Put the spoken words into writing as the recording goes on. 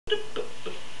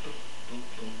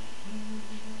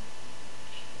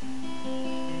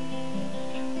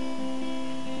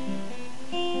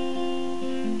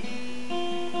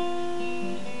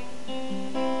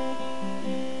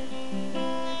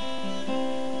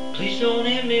Please don't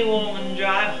hit me, woman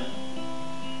driver,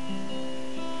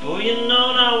 for you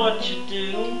know not what you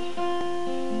do.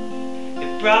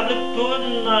 You're probably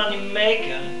putting on your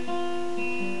makeup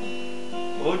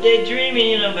or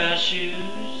daydreaming about shoes.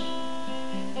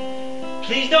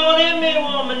 Please don't hit me,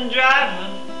 woman driver,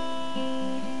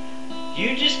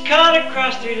 you just cut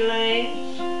across 3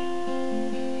 lanes.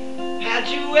 How'd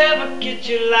you ever get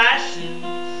your license?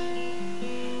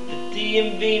 The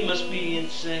DMV must be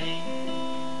insane.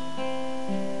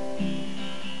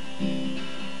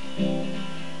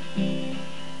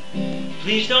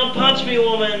 Please don't punch me,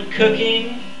 woman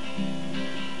cooking,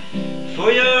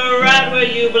 for you're right where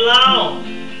you belong.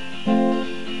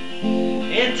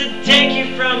 And to take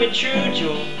you from your true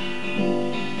joy,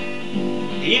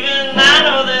 even I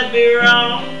know that'd be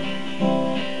wrong.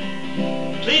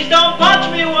 Please don't punch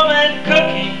me, woman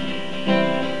cooking.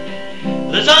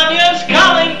 Lasagna's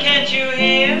calling, can't you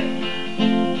hear?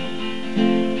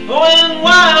 Oh, and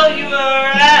while you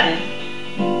are at it,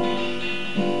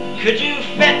 could you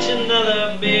fetch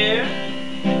another beer?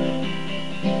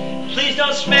 Please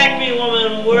don't smack me,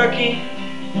 woman working.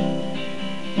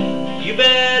 You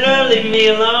better leave me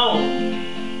alone.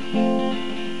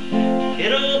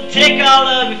 It'll take all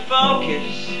of your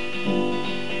focus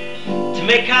to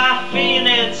make coffee and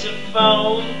answer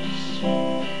phones.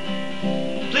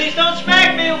 Please don't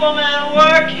smack me, woman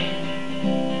working.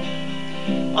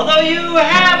 Although you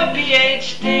have a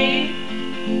PhD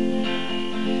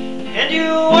and you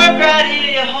work right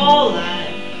here your whole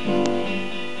life,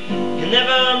 you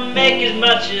never make as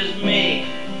much as me.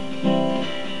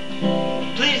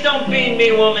 Please don't beat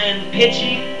me, woman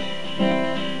pitching.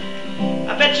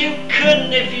 I bet you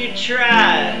couldn't if you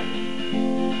tried.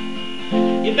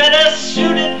 You better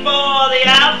suit it for the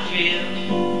outfield,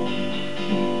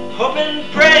 hoping,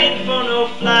 praying for no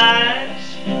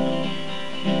flies.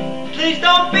 Please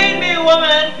don't beat me,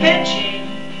 woman pitching.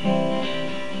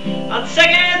 On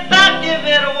second thought, give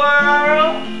it a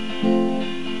whirl.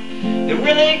 It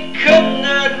really couldn't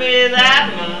hurt me that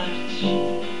much,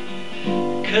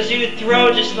 'cause you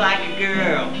throw just like a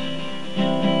girl.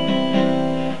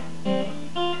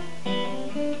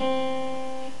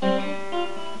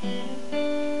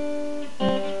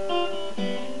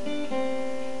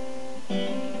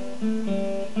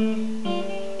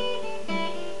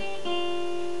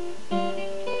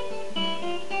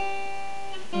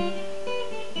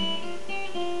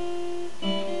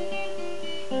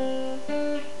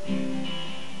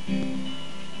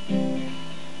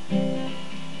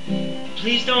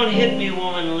 Please don't hit me,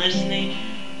 woman listening.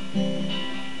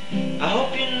 I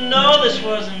hope you know this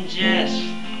wasn't jest,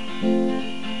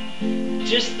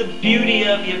 just the beauty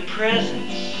of your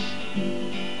presence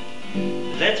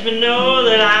lets me know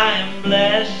that I am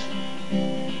blessed.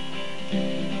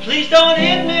 Please don't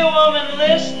hit me, woman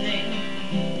listening.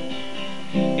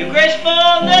 Your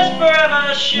gracefulness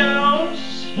forever shows.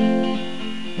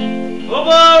 Oh,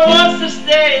 but once this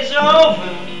day is over,